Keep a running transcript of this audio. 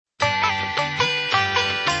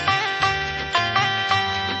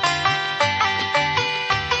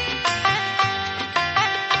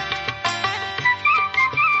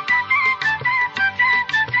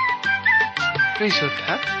आत्मीय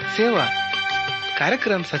श्रोता सेवा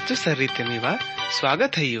कार्यक्रम सच्चो सर्रीते मीवा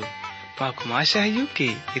स्वागत है यू माकु आशा है कि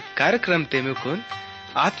इस कार्यक्रम ते मुकुन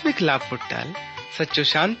आत्मिक लाभ पुट्टाल सच्चो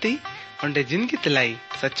शांति उंडे जिंदगी तलाई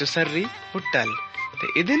सच्चो सर्री पुट्टाल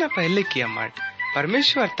ते इदिना पहले की अम्मट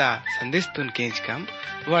परमेश्वर ता संदेश तुन केंच कम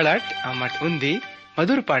वड़ट अम्मट उन्दी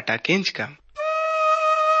मधुर पाटा केंच कम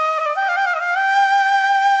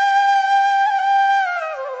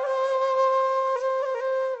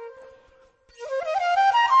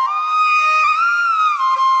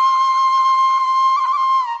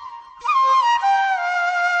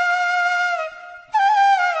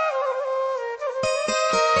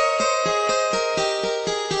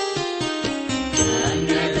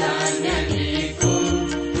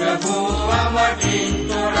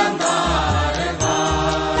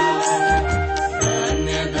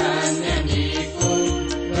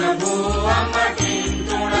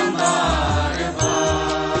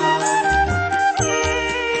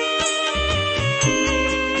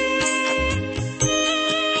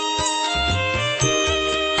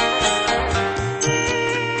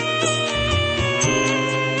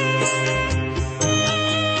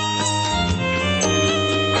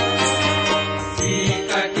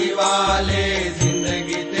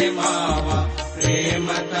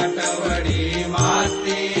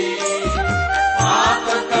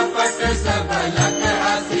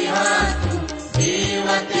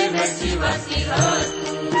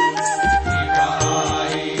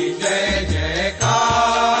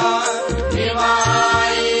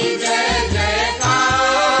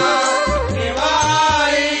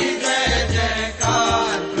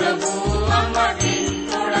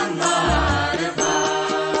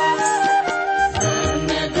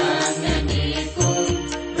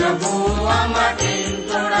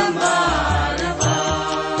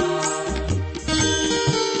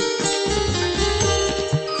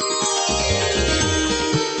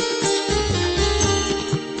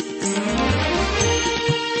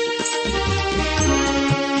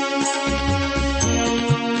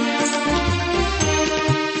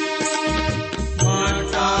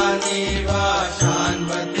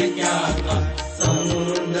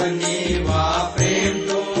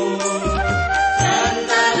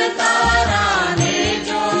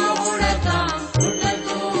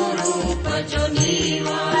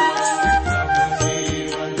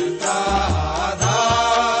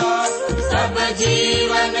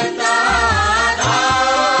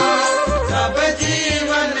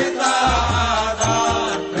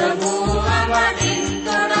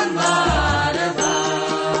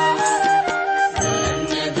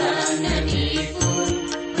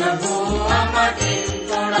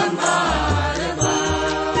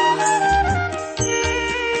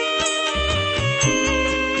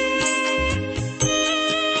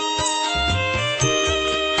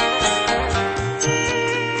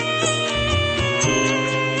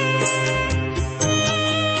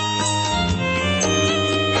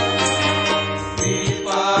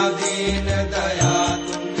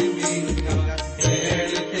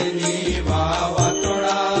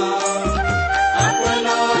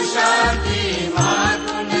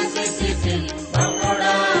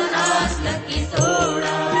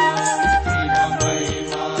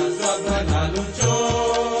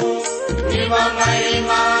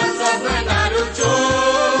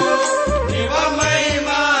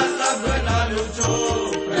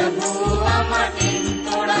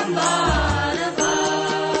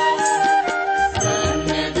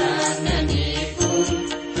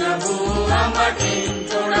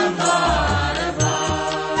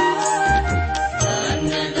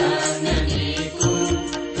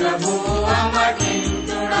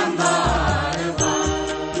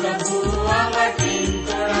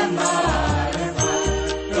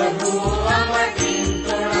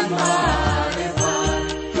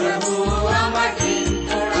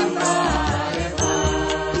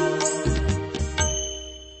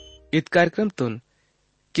इत कार्यक्रम तुन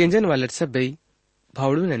केंजन वालट सबै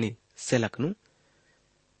भावड़ू ननी सेलकनु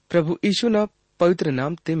प्रभु यीशु ना पवित्र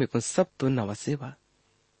नाम ते मेकुन सब तुन नवा सेवा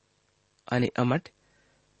आणि अमट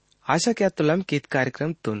आशा क्या तुलम के इत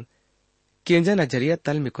कार्यक्रम तुन केंजन जरिया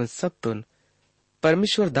तल मेकुन सब तुन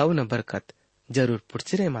परमेश्वर दाऊ न बरकत जरूर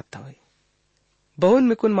पुड़चे रहे माता हुई बहुन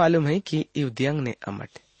मेकुन मालूम है कि युद्यांग ने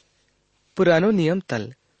अमट पुरानो नियम तल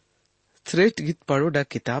श्रेष्ठ गीत पढ़ोडा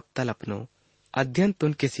किताब तल अपनो अध्ययन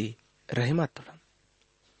तुन किसी रहे मातोड़म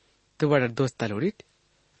तो बड़ा दोस्त तलोड़ित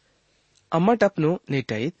अम्मट अपनो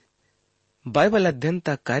नेटाइत बाइबल अध्ययन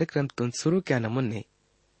ता कार्यक्रम तुन शुरू क्या नमुन्ने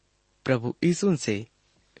प्रभु यीशु से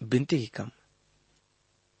बिनती की कम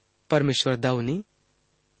परमेश्वर दाऊनी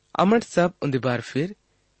अमट सब उन्दी बार फिर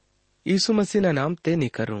यीशु मसीह ना नाम ते नहीं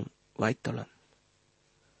करूं Y तोलन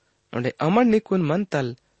onde amar nikun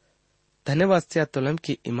mantal धन्यवाद से तोलम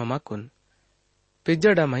की इमामाकुन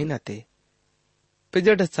पिजड़ा महीना ते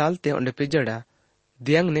पिजड़ा साल ते उन्हें पिजड़ा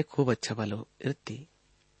दियांग ने खूब अच्छा बालो इरती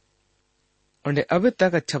उन्हें अभी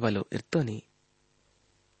तक अच्छा बालो इरतो नी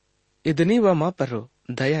इदनी व माँ परो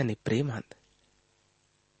दया नी प्रेमांत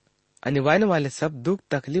अनिवार्य वाले सब दुख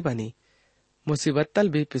तकलीफ आणि मुसीबतल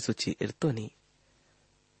भी पिसुची इरतो नी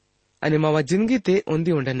आणि मावा जिंदगी ते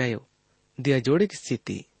उंदी उंडा नयो दिया जोड़ी की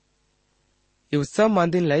स्थिति इव सब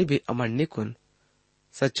मांदिन लाई भी अमर निकुन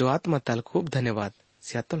सचो आत्मा तल खूब धन्यवाद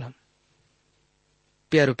स्यातुलम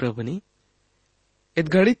प्यारो प्रभुनी इत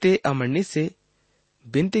घड़ी ते अमरनी से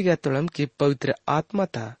बिनती गया तुलम की पवित्र आत्मा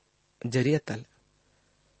ता जरिया तल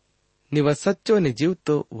निवा सच्चो ने जीव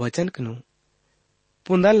तो वचन कनु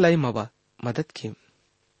पुंदाल लाई मावा मदद की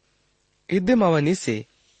इद्दे मावा नी से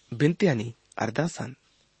बिनती आनी अरदासन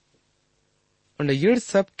उन्हें येड़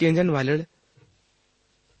सब केंजन वालड़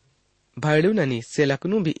भाईडू ननी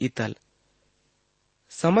सेलकनु भी इतल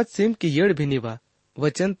समझ सिम की येड़ भी निवा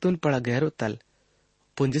वचन तुन पड़ा गहरो तल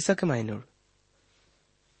पुंजिसा के मायनोड़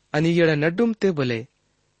अनि येड़ा नड्डुम ते बोले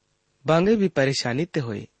बांगे भी परेशानी ते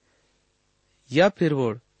होए या फिर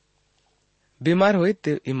वोड़ बीमार होए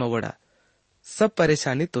ते इमावड़ा सब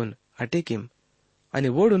परेशानी तुन हटे किम अनि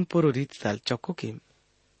वोड़ुन पुरो रीत तल चौको किम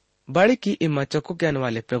बाड़ी की इमा चौको ज्ञान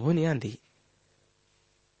वाले प्रभु ने आंधी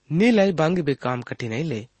नी लाई बांगे भी काम कठिनाई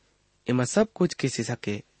ले इमा सब कुछ किसी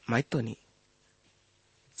सके माइतो नी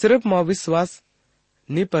सिर्फ माँ विश्वास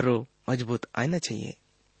नी परो मजबूत आना चाहिए।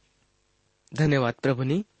 धन्यवाद प्रभु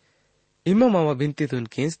नी इमा मावा बिनती तुन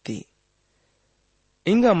केंसती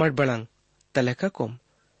इंगा मट बड़ंग तलेका कोम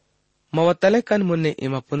मावा तलेकन मुन्ने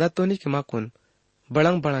इमा पुंदा तोनी के माकुन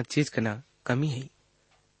बड़ंग बड़ा चीज कना कमी है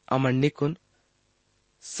अमर निकुन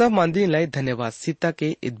सब मंदी लाई धन्यवाद सीता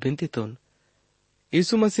के इत बिनती तुन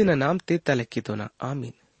यीशु मसीह ना नाम ते तलेकी तो ना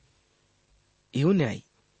आमीन। यू न्याय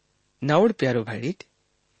नाउड प्यारो भाईडीट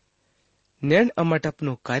नैन अमट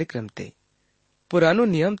अपनो कार्यक्रम ते पुरानो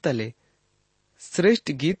नियम तले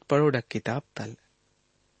श्रेष्ठ गीत पढ़ोड़ा किताब तल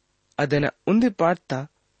अदना उन्दी पाठ ता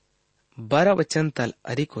 12 वचन तल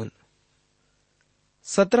अरिकुन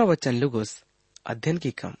 17 वचन लुगोस अध्ययन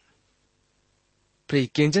की कम प्रिय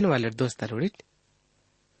केंजन वाले दोस्त रोडिट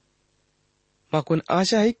माकुन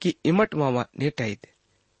आशा है कि इमट मावा नेटाइद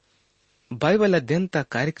बाइबल अध्ययन ता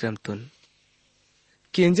कार्यक्रम तुन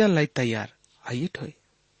केंजन लाई तैयार आइट होय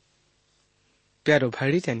प्यारो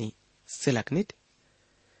भाड़ी जानी सिलकनिट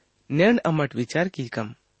नैन अमट विचार की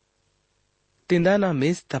कम तिंदाना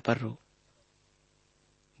मेज तपर्रो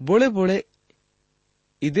बोले बोले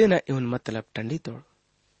इदे ना इवन मतलब टंडी तोड़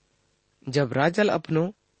जब राजल अपनो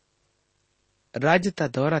राज्य ता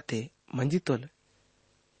दौरा थे मंजी तोल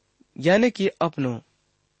यानी कि अपनो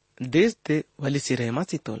देश ते वली सी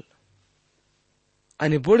रहमासी तोल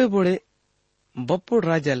अनि बोड़े बोड़े बप्पोड़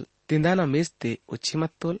राजल तिंदाना मेज ते उच्छी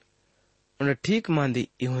मत तोल उन्हें ठीक मांदी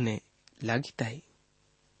इहोने लागी ताई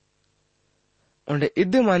उन्हें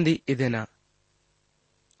इद्दे मांदी इदेना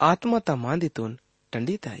आत्मा ता मांदी तुन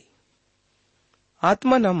टंडी ताई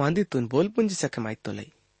आत्मा ना मांदी तुन बोल पुंजी सके माई तो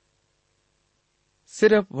लई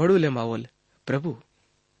सिर्फ वड़ूले मावोल प्रभु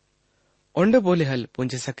ओंडे बोले हल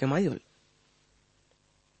पुंजी सके मायोल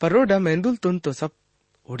परोडा मेंदुल तुन तो सब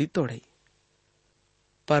उड़ी तोड़ई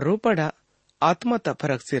पर रोपड़ा आत्मा ता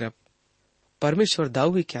फरक सिर्फ परमेश्वर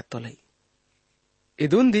दाऊवी क्या तो लई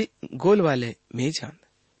इदुंदी गोल वाले मेजान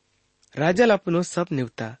राजल अपनो सब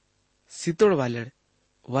निवता सितोड़ वाले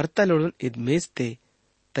वर्ता लोड़ुन इद मेज ते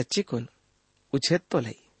तच्चिकुन उछेद तो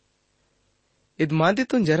लई इद मांदी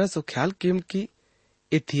तुन जरा सो ख्याल किम की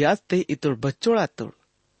इतिहास ते इतोड़ बच्चोड़ा तोड़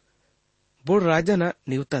बोड़ राजा ना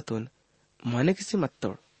निवता तुन माने किसी मत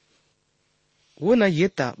तोड़ वो ना ये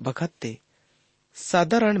ता बखत्ते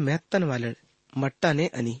साधारण महत्तन वाले मट्टा ने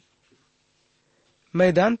अनी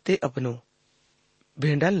मैदान ते अपनो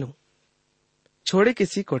भेंडाल नु छोड़े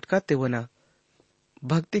किसी कोटका ते वो ना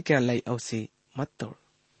भक्ति क्या लाई अवसी मत तोड़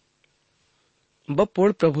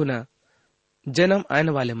बपोड़ प्रभु ना जन्म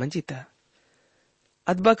आने वाले मंजीता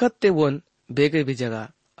अदबखत ते वोन बेगे भी जगह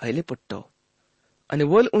आइले पुट्टो अनि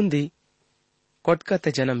वोल उन्दी कोटका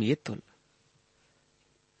ते जन्म ये तुल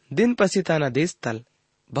दिन पसिताना देश तल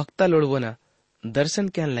भक्ता लोड़वोना दर्शन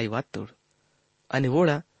क्या लाई वात तोड़ अनि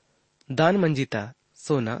वोड़ा दान मंजीता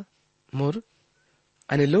सोना मुर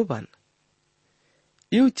अनि लोबान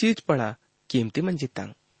यू चीज पड़ा कीमती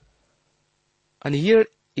मंजीतांग अनि ये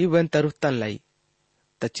इवन तरुत्तन लाई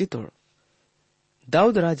तच्ची तोड़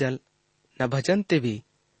दाऊद राजल न भजन ते भी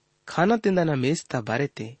खाना तिंदा न मेज ता बारे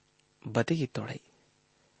ते बते की तोड़ाई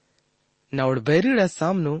नाउड बैरीड़ा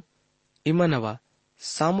सामनो इमनवा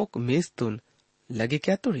सामुक मेज तुन लगे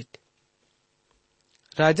क्या तोड़ित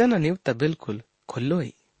राजा ना नीव ता बिल्कुल खुल्लो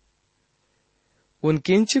ही उन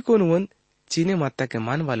केंची कोन वन चीने माता के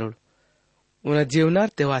मान वालोड़ उन जीवनार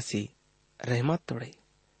तेवासी रहमत तोड़े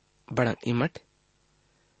बड़ंग इमट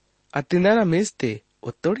अतिंदाना मेज ते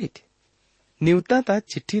उत्तोड़ी नीवता ता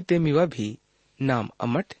चिट्ठी ते मीवा भी नाम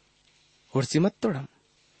अमट हुर्सिमत तोड़म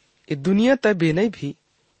इस दुनिया ता बेनई भी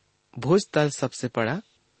भोज ताल सबसे पड़ा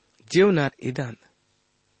जीवनार इदान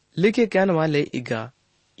लिखे क्यान वाले इगा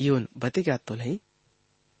यून बते क्या तो नहीं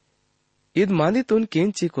ईद मांदी तुन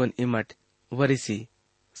केंची कोन इमट वरिसी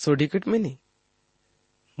सोडिकट में नहीं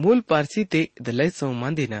मूल पारसी ते दलय सौ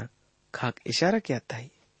मांदी ना खाक इशारा क्या था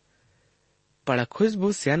पड़ा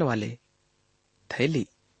खुशबू स्यान वाले थैली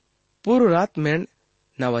पूर्व रात में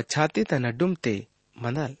नवा छाती ता नडुम ते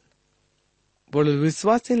मंदाल बोलो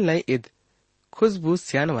विश्वासिन लाई इद खुशबू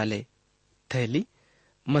स्यान वाले थैली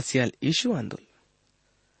मसियाल ईशु आंदोल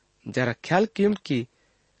जरा ख्याल कीमत की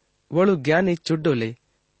वळु ज्ञानी चुड्डोले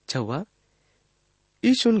छवा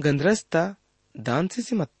ईशुन गंद्रस्ता दान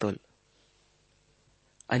से मत्तोल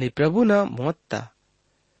आणि प्रभु ना मोत्ता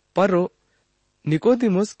परो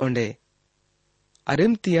निकोदिमुस ओंडे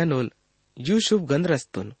अरिमतियानोल यूसुफ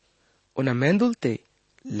गंद्रस्तुन उना मेंदुलते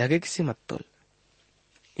लगे किसी मत्तोल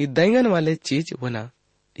इ दैंगन वाले चीज वना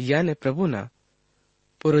याने प्रभु ना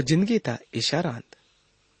पुरो जिंदगी ता इशारा अंत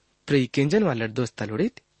प्री केंजन वाले दोस्ता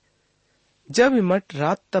लुड़ित जब इमट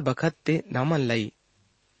रात ता बखत ते नामन लाई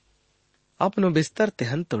अपनो बिस्तर ते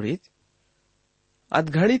हन तोड़ित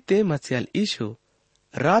अधघड़ी ते मसियाल ईशु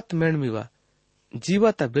रात मेण मीवा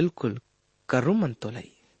जीवा ता बिल्कुल करू मन तो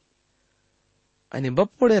लाई आणि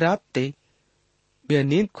बप्पोड़े रात ते बे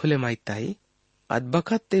नींद खुले माईताई अद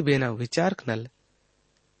बखत ते बेना विचार कनल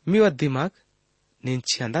मीवा दिमाग नींद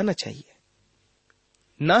छियांदा न चाहिए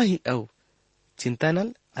ना ही अव चिंता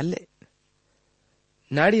नल अल्ले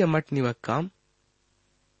नाड़ी अमट निवा काम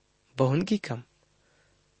बहुन की कम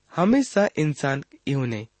हमेशा इंसान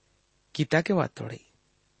इहुने कीता के बात तोड़ी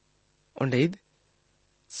उंडेद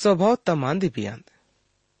स्वभाव ता मांदी बियांद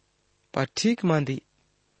पर ठीक मांदी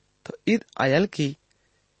तो ईद आयल की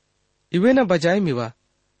इवे न बजाय मिवा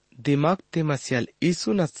दिमाग ते मसियाल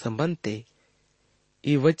ईसु न संबंध ते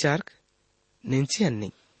ई वचार निंची अन्नी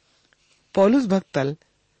पौलुस भक्तल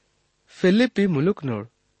फिलिपी मुलुक नोड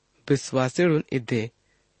विश्वासेडून इदे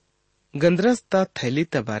गंद्रस्ता थैली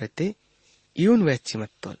तबारते यून वैची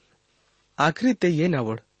मत्तोल आखिरी ते ये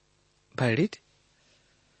नवड़ भैडिट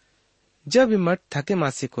जब इमट थके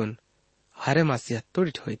मासी कुन हरे मासी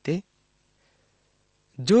हत्तोड़िट होइते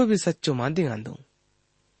जो भी सच्चो मांदी गांदू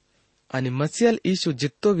आणि मसियल ईशु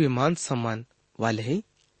जित्तो भी मान सम्मान वाले है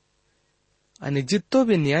आणि जित्तो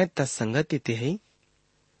भी न्याय ता संगति ते है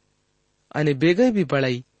आणि बेगय भी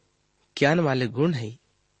बड़ाई ज्ञान वाले गुण है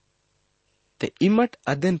ते इमट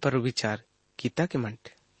अध्ययन पर विचार कीता के मंट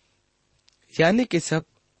यानी कि सब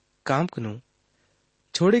काम कनु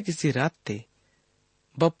छोड़े किसी रात ते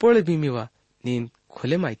बप्पोड़े भी मिवा नींद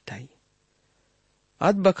खुले माइताई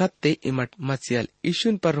अद बखत ते इमट मसियल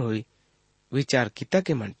ईशुन पर होई विचार कीता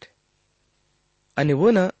के मंट आणि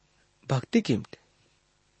वो न भक्ति कीमट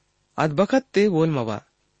अद बखत ते वोल मवा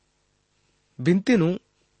बिनतीनु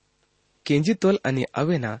केंजी तोल आणि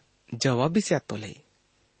अवेना जवाबी से तोले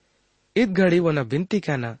इत घड़ी वो न बिनती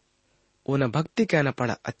क्या ना वो न भक्ति क्या ना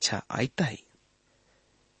पड़ा अच्छा आईता है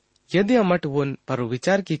यदि अमट वोन पर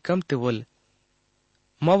विचार की कम ते वोल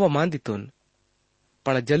मावा मांदितोन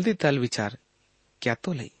पड़ा जल्दी तल विचार क्या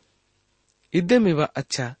तो लई इद्दे मिवा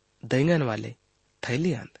अच्छा दैंगन वाले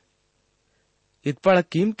थैली आंद इत पड़ा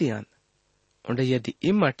कीमती आंद उंडे यदि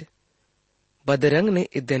इमट बदरंग ने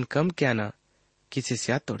इद्देन कम क्या ना किसी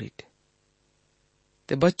से तोड़ीट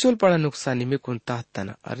ते बच्चों पड़ा नुकसानी में कुन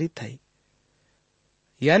ताहतना अरी थाई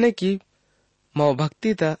यानी कि माँ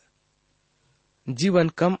भक्ति ता जीवन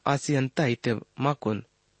कम आसी अंता इते माँ कुन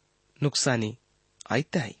नुकसानी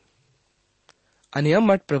आईता है आणि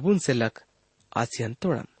अमट प्रभुन से लक आसी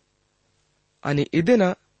अंतोड़म आणि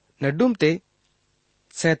इदेना नड्डुम ते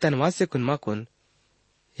सैतान वासे कुन माँ कुन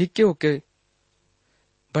हिक्के होके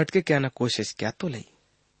भटके क्या ना कोशिश क्या तो लई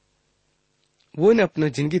वो ने अपनो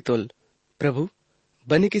जिंदगी तोल प्रभु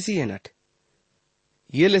बनी किसी ये नट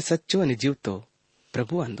ये ले सच्चो अनि जीव तो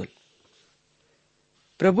प्रभु आंदोल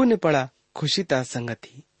प्रभु ने पड़ा खुशी ता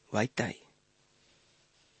संगति वाईताई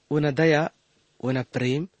उना दया उना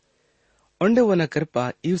प्रेम ओंडे उना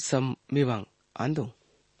कृपा इव सम मिवांग आंदो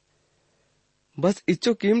बस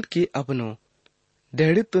इच्चो कीमत की अपनो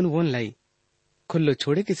डेढ़ी तुन वोन लाई खुल्लो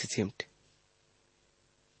छोड़े किसी चिमट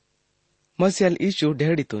मसियल ईशु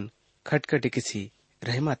डेढ़ी तुन खटखटे किसी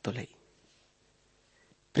रहमत तो लाई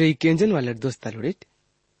प्रेई केंजन वाले दोस्ता लुड़िट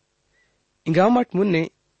इंगामट मुन्ने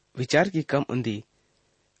विचार की कम उंदी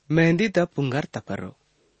मेहंदी ता पुंगार तपरो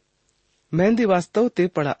मेहंदी वास्तव ते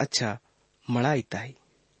पड़ा अच्छा मड़ा इताई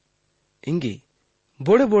इंगी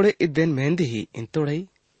बोड़े बोड़े इदेन मेहंदी ही इंतोड़ई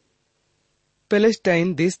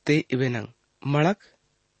पेलेस्टाइन देश ते इवेनंग मड़क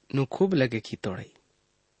नु खूब लगे की तोड़ई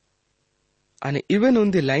अने इवेन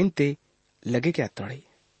उन्दी लाइन ते लगे क्या तोड़ई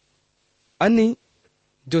अन्नी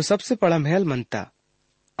जो सबसे बड़ा महल मनता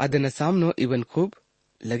आदन सामनो इवन खूब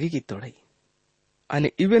लगे की तोड़ई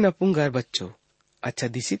अने इवेन अपुंगार बच्चो अच्छा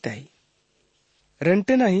दिसी ताई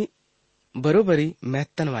रंटे नहीं बरोबरी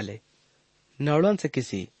महतन वाले नौड़न से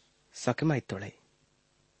किसी सकमाई तोड़ई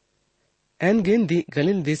एन गेंदी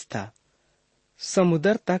गलिल दिसता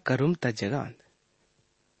समुदर ता करुम ता जगान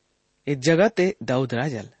इस जगह ते दाऊद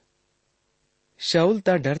राजल शाउल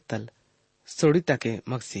ता डरतल सोड़ीता के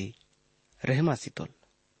मगसी रहमासी तोल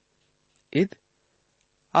इद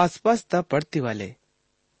आसपास ता पड़ती वाले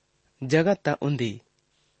जगह ता उन्दी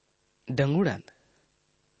डंगुड़ांद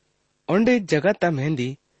ओंडे जगह ता मेहंदी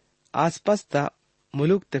आसपास ता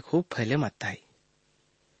मुलुक ते खूब फैले माताई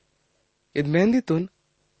इद मेहंदी तुन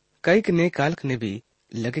कईक ने काल्क ने भी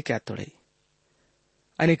लगे क्या तोड़े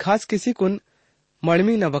आणि खास किसी कुन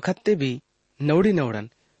मळमी न वखत्ते भी नवड़ी नवड़न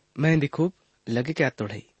मेहंदी खूब लगे क्या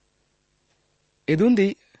तोड़ई इदुंदी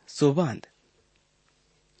सोबांद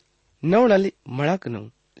नवड़ली मळकनु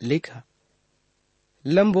लेखा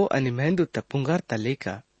लंबो आणि मेहंदू त पुंगारता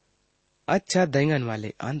लेखा अच्छा दैंगन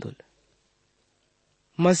वाले आंदोल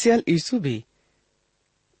मसियाल ईसु भी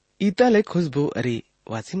ईताले खुशबू अरी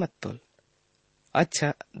वासी मत्तोल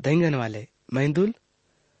अच्छा दैंगन वाले मेहंदुल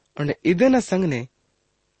और इदन संग ने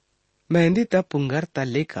मेहंदी ता पुंगारता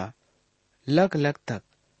लेका लग लग तक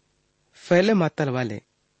फैले मातल वाले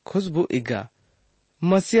खुशबू इगा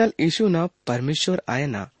मसियाल ईशु ना परमेश्वर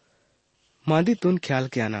आयना मादी तुन ख्याल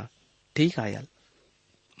के आना ठीक आयल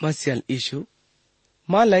मसियाल ईशु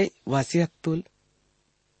मालाई वासियतुल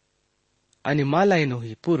आणि मालाई नो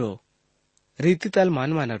ही पूरो रीतिताल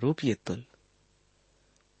मानवाना रूप येतुल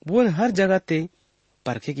वो हर जगह ते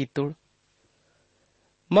परखे की तोड़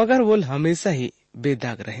मगर वो हमेशा ही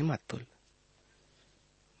बेदाग रहे मातुल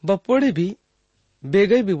बपोड़े भी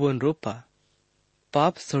बेगई भी वोन रोपा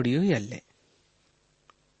पाप सोड़ियो ही अल्ले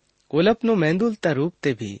ओलपनो मेंदुलता रूप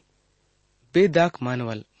ते भी बेदाग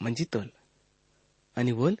मानवल मंजितोल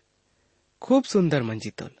आणि वोल खूब सुंदर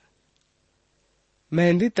मंजितोल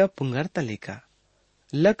मेहंदी तब पुंगारता लेका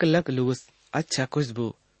लक लक लुगुस अच्छा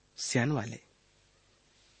खुशबू सियान वाले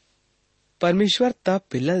परमेश्वर ता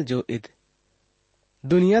पिल्लल जो इद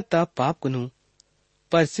दुनिया ता पाप कुनु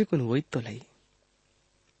परसी कुन वही तो लाई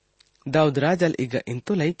दाऊद राजल इगा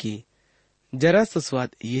इंतो लाई की जरा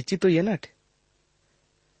सुस्वाद ये ची तो ये नट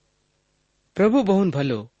प्रभु बहुन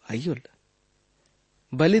भलो आयुल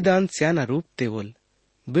बलिदान स्याना रूप तेवोल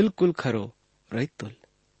बिल्कुल खरो रहितुल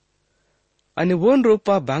आणि वोन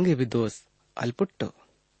रोपा बांगे विदोष अल्पुट्टो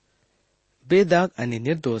बेदाग आणि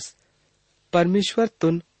निर्दोष परमेश्वर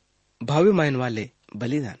तुन भावी मायन वाले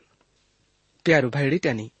बलिदान प्यारो भाईडी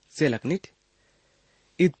त्यानी सेलकनीट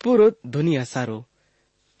इतपुरो दुनिया सारो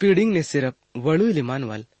पीडिंग ने सिर्फ वळुली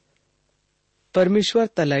मानवाल परमेश्वर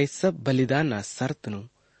तलाई सब बलिदान ना सर्तनु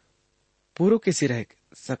पूरो किसी रह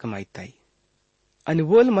सकमाईताई आणि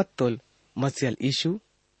वोल मत्तोल मसियल ईशु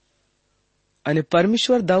आणि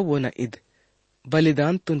परमेश्वर दाव वो ना इद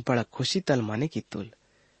बलिदान तुन पड़ा खुशी तल माने की तुल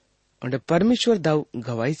और परमेश्वर दाव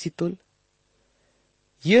गवाई सी तुल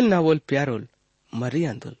येल ना वोल प्यारोल मरी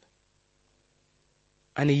आंदोल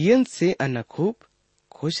आणि येन से अन्ना खूब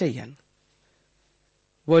खुश अयन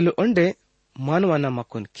वोल ओंडे मानवाना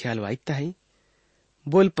मकुन ख्याल वाईता है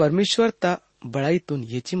बोल परमेश्वर ता बड़ाई तुन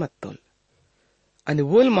येची मत्तोल आणि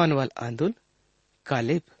वोल मानवाल आंदोल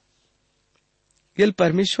कालेब येल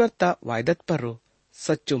परमेश्वर ता वायदत पर रो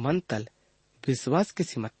सच्चो मन तल विश्वास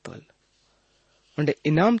किसी मत्तोल उंडे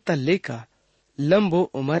इनाम तल लेका लंबो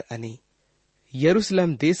उमर अनि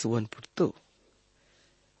यरूशलेम देश वन पुरतो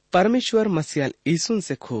परमेश्वर मसियाल ईसुन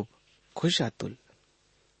से खूब खुश आतुल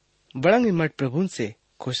बड़ंग मट प्रभुन से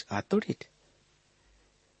खुश आतोड़िट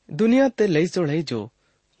दुनिया ते लई सोड़ई जो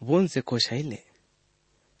वोन से खुश है ले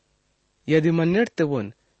यदि मन्नेट ते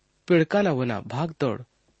वोन पिड़काना वना भाग दौड़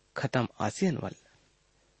खत्म आसियन वल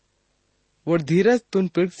वो धीरज तुन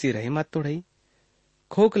पिड़ सी रही मत तोड़ई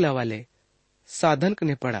खोखला वाले साधन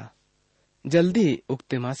ने पड़ा जल्दी ही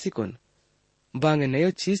उगते मासी कुन बांगे नयो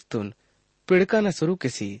चीज तुन पिड़काना शुरू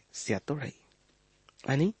किसी सिया तोड़ई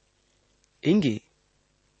आणि इंगी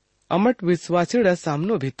अमट विश्वासीड़ा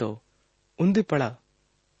सामनो भी तो उन्दी पड़ा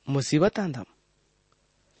मुसीबत आंधम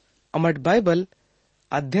अमट बाइबल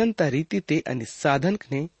अध्ययनता रीति ते अनि साधन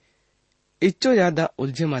ने इच्चो यादा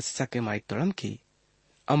उलझे मासी सके माई तोड़म की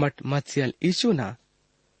अमट मत्सियल ईशु ना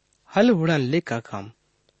हल हुड़न लेका काम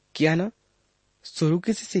किया ना शुरू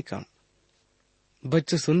किसी सी काम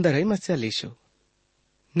बच्चो सुंदर है मस्या लीशो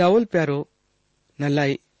नावल प्यारो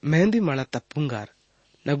नल्लाई मेहंदी माड़ा तप्पुंगार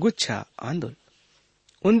न गुच्छा आंदोल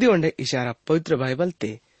उन्दी ओंडे इशारा पवित्र बाइबल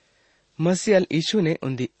ते मसीहल यीशु ने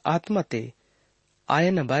उन्दी आत्मा ते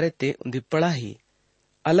आयन बारे ते उन्दी पढ़ाही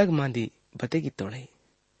अलग मांदी बतेगी तोड़े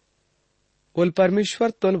उल परमेश्वर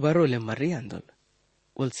तोल वरोले मर्री आंदोल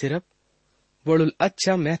उल सिर्फ वड़ुल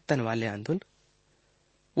अच्छा मेहतन वाले आंदोल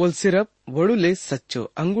उल सिर्फ वड़ुले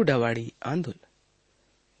सच्चो अंगू डवाड़ी आंदोल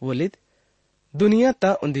वोलिद दुनिया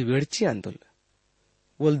ता उन्दी वेड़ची आंदोल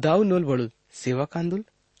वोल दाऊ नोल वड़ुल सेवक आंदोल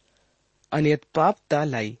अनियत पाप ता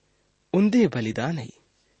लाई उन्दी बलिदान है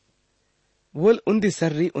वोल उन्दी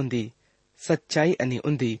सर्री उन्दी सच्चाई अनि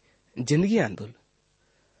उन्दी जिंदगी आंदोल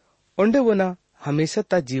ओंडे वोना हमेशा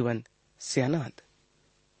ता जीवन स्यानाद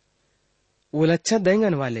वोल अच्छा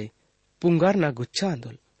देंगन वाले पुंगार ना गुच्छा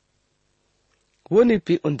आंदोल वो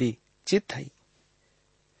नीपी उन्दी चित है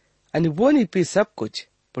अनि वो नीपी सब कुछ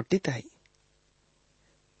पुट्टित है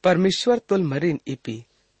परमेश्वर तोल मरीन इपी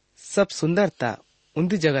सब सुंदरता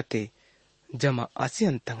उन्दी जगते जमा आसी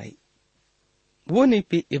अंतंगई वो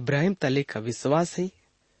नीपी इब्राहिम तले का विश्वास है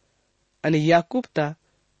अनि याकूब ता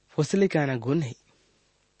फसले का ना गुण है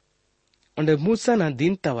उन्हें मूसा ना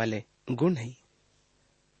दीनता वाले गुण है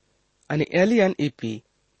अनि एलियन इपी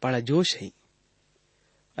बड़ा जोश है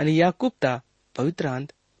अनि याकूब ता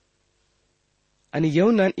पवित्रांत अनि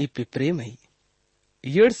यौनान इपी प्रेम है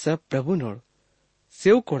येड सब प्रभु नोड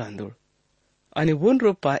सेव कोडांदोड आणि वोन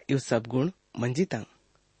रूपा इव सब गुण मंजिता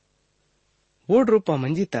वोड रूपा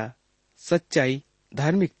मंजिता सच्चाई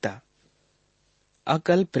धार्मिकता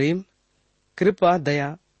अकल प्रेम कृपा दया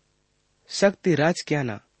शक्ति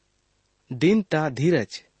राजज्ञाना दीनता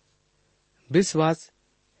धीरज विश्वास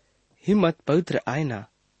हिम्मत पवित्र आयना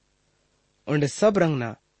उन्हें सब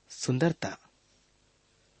रंगना सुंदरता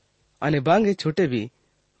आणि बांगे छोटे भी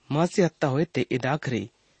मासी हत्ता होए ते इदाखरी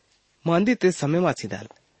मांदी ते समय मासी दाल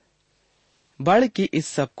बाळ की इस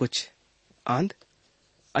सब कुछ आंद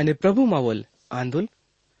आणि प्रभु मावोल आंदुल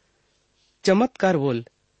चमत्कार वोल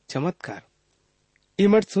चमत्कार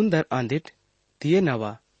इमट सुंदर आंदिट तिये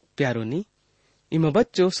नवा प्यारोनी इम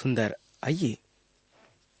बच्चो सुंदर आइये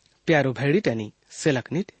प्यारो भैडिटनी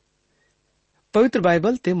सेलकनिट पवित्र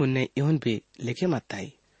बाइबल ते मुन्ने इहुन भी लिखे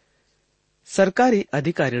माताई सरकारी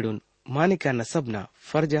अधिकारीडून मानिकांना सबना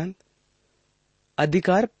फर्जान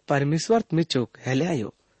अधिकार परमेश्वर मिचोक हेले आयो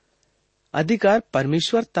अधिकार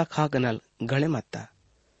परमेश्वर ता खागनल गळे माता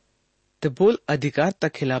ते बोल अधिकार ता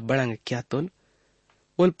खिलाफ बड़ंग क्या तोल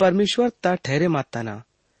बोल परमेश्वर ता ठहरे माता ना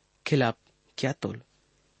खिलाफ क्या तोल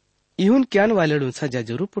इहुन क्यान वालेडून सजा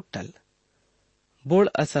जरूर पुट्टल बोल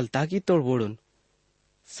असल ताकी तोड़ बोड़ून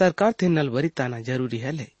सरकार थे नल वरिताना जरूरी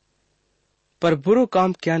है पर बुरो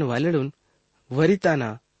काम क्यान वालेडून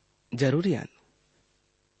वरिताना जरूरी आन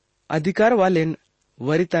अधिकार वाले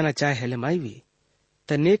वरिताना चाहे हेले माईवी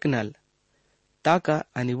त नेक नल ताका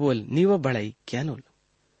आणि वोल नीव बड़ाई क्यानोल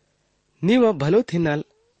नीव भलो थी नल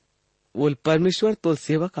वोल परमेश्वर तोल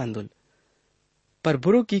सेवक आंदोल पर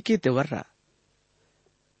बुरो की ते वर्रा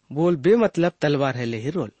बोल बेमतलब तलवार हेले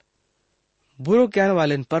हिरोल बुरो क्यान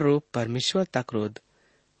वालेन पर रो परमेश्वर ता क्रोध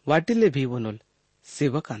वाटिले भी वोनोल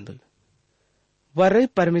सेवक आंदोल वर्रे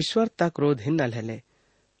परमेश्वर ता क्रोध हिन्नल हेले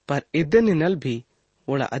पर इदन नल भी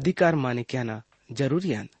ओड़ा अधिकार माने क्याना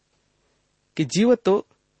जरूरी आन कि जीव तो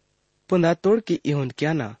पुंदा तोड़ की इहुन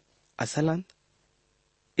क्याना असलान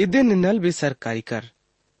इदन नल भी सरकारी कर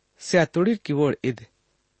स्या तोड़ी की वोड़ इद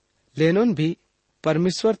लेनोन भी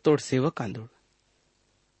परमेश्वर तोड़ सेवक आंदोड़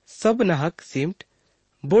सब न हक सिमट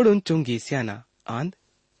बोड़ुन चुंगी स्याना आंद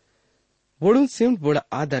बोड़ुन सिमट बोड़ा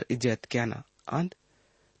आदर इज्जत क्याना आंद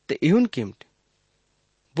ते इहुन किमट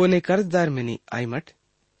बोने कर्जदार मिनी आईमट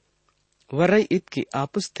वर्रई इत की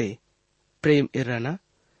आपुस्ते प्रेम इरना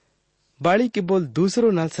बाड़ी की बोल दूसरो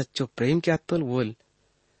नाल सच्चो प्रेम क्या तोल बोल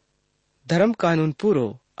धर्म कानून पूरो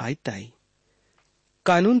आईताई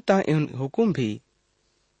कानून ता इन हुकुम भी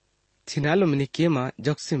छिनालो मिनी केमा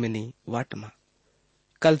जक्सी मिनी वाटमा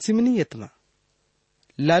कलसी मिनी यतमा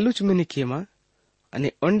लालूच मिनी केमा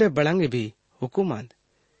अने ओंडे बड़ांगे भी हुकुमांद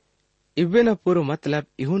इवे न पूरो मतलब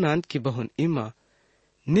इहुनांद की बहुन इमा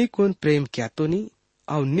नी कौन प्रेम क्या तो नी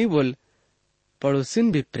आउ नी बोल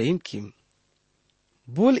पड़ोसिन भी प्रेम कीम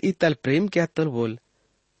बोल इतल प्रेम क्या तल बोल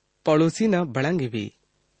पड़ोसी न बड़ांगे भी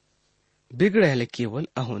बिगड़े हले केवल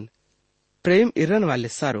अहुन प्रेम इरन वाले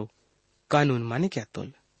सारो कानून माने क्या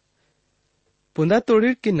तोल पुंदा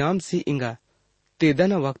तोड़ीर के नाम से इंगा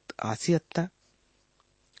तेदना वक्त आसी अत्ता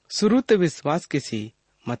सुरुत विश्वास किसी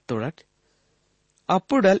मत तोड़ट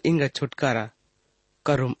अपुडल इंगा छुटकारा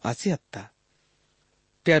करुम आसी अत्ता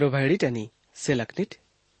प्यारो भाईडी टनी सेलकनिट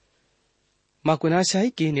माकुनाशाही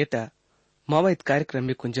की नेटा मावा इत कार्यक्रम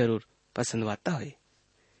में कुछ जरूर पसंद वाता हो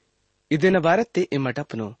इदे न भारत ते इमट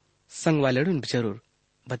अपनो संगवालड़ून जरूर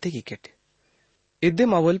बतेगी केट इदे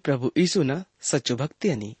मावल प्रभु यीशु न सच्चो भक्ति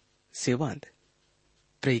अनि सेवांद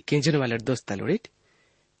प्रई केंजन वालड़ दोस्ता लोड़िट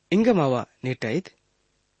इंग मावा नेटाइद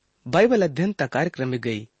बाइबल अध्ययन ता कार्यक्रम में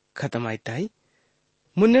गई खत्म आयताई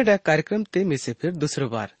मुन्ने डा कार्यक्रम ते में से फिर दूसरो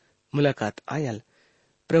बार मुलाकात आयल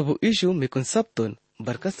प्रभु यीशु मिकुन सब तुन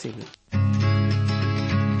बरकत से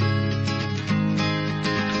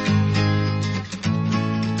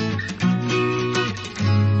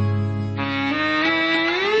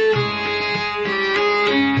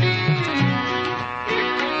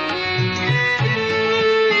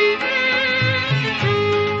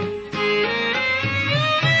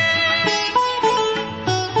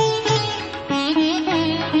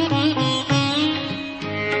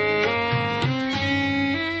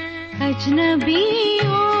अजनबी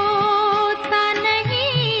होता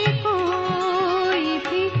नहीं कोई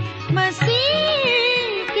भी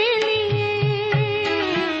मसीह के लिए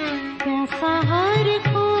प्यासा हर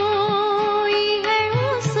कोई है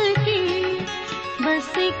उसकी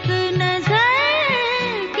बस एक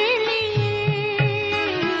नजर के लिए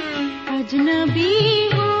अजनबी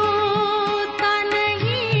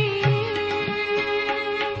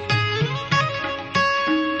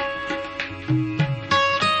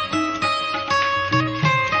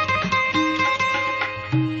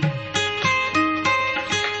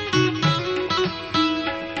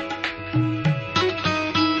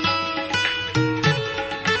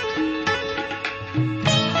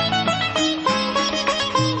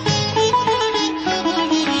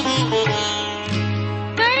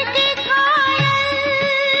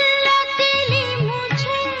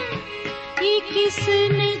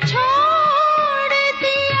किसने छोड़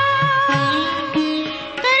दिया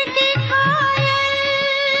करके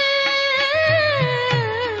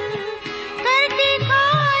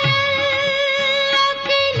घायल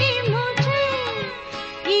अकेली मुझे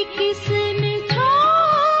ये किसने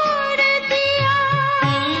छोड़ दिया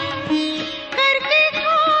करके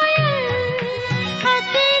घायल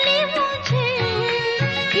अकेली मुझे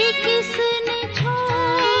ये किसने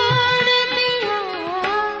छोड़ दिया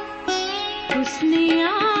उसने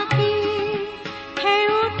आके है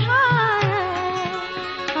उठाया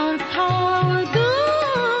और घाव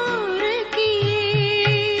दूर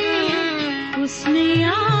किए उसने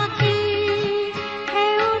आके है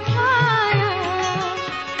उठाया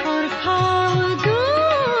और घाव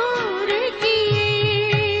दूर किए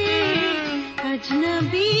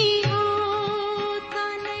अजनबी होता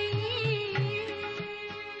नहीं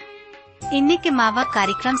इन्ने के मावा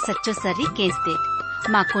कार्यक्रम सच्चो सर्री केंसते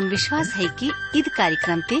माकुन विश्वास है कि ईद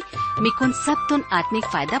कार्यक्रम ते मिकुन सब तुन आत्मिक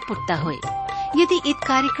फायदा पुटता होए यदि ईद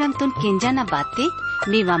कार्यक्रम तुन केंजा न बाते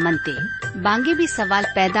मीवा मनते बांगे भी सवाल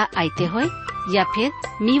पैदा आते होए या फिर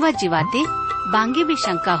मीवा जीवाते बांगे भी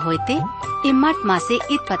शंका होते इम्मत माँ से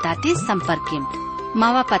ईद पताते संपर्क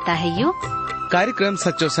मावा पता है यो कार्यक्रम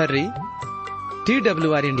सच्चो सर्री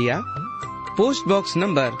TWR India post box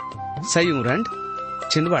number सयूरंड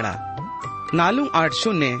छिंदवाड़ा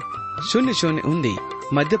 480000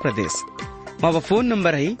 मध्य प्रदेश मावा फोन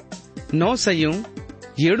नंबर है 9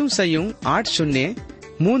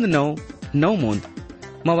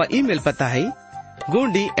 मावा ईमेल पता है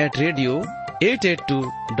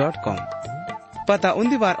gondi@radio882.com पता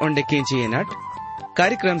उन्दी बार ओंडे केंची एनट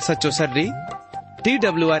कार्यक्रम सच्चो सर्री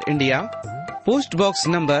TWR India post box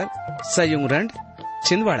number सयूरंड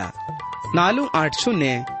छिंदवाड़ा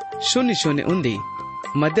 480000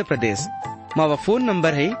 मध्य प्रदेश मावा फोन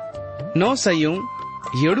नंबर है 9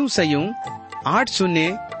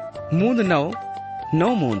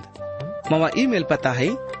 मावा ईमेल पता है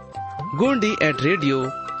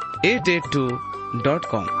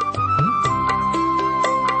gondi@radio882.com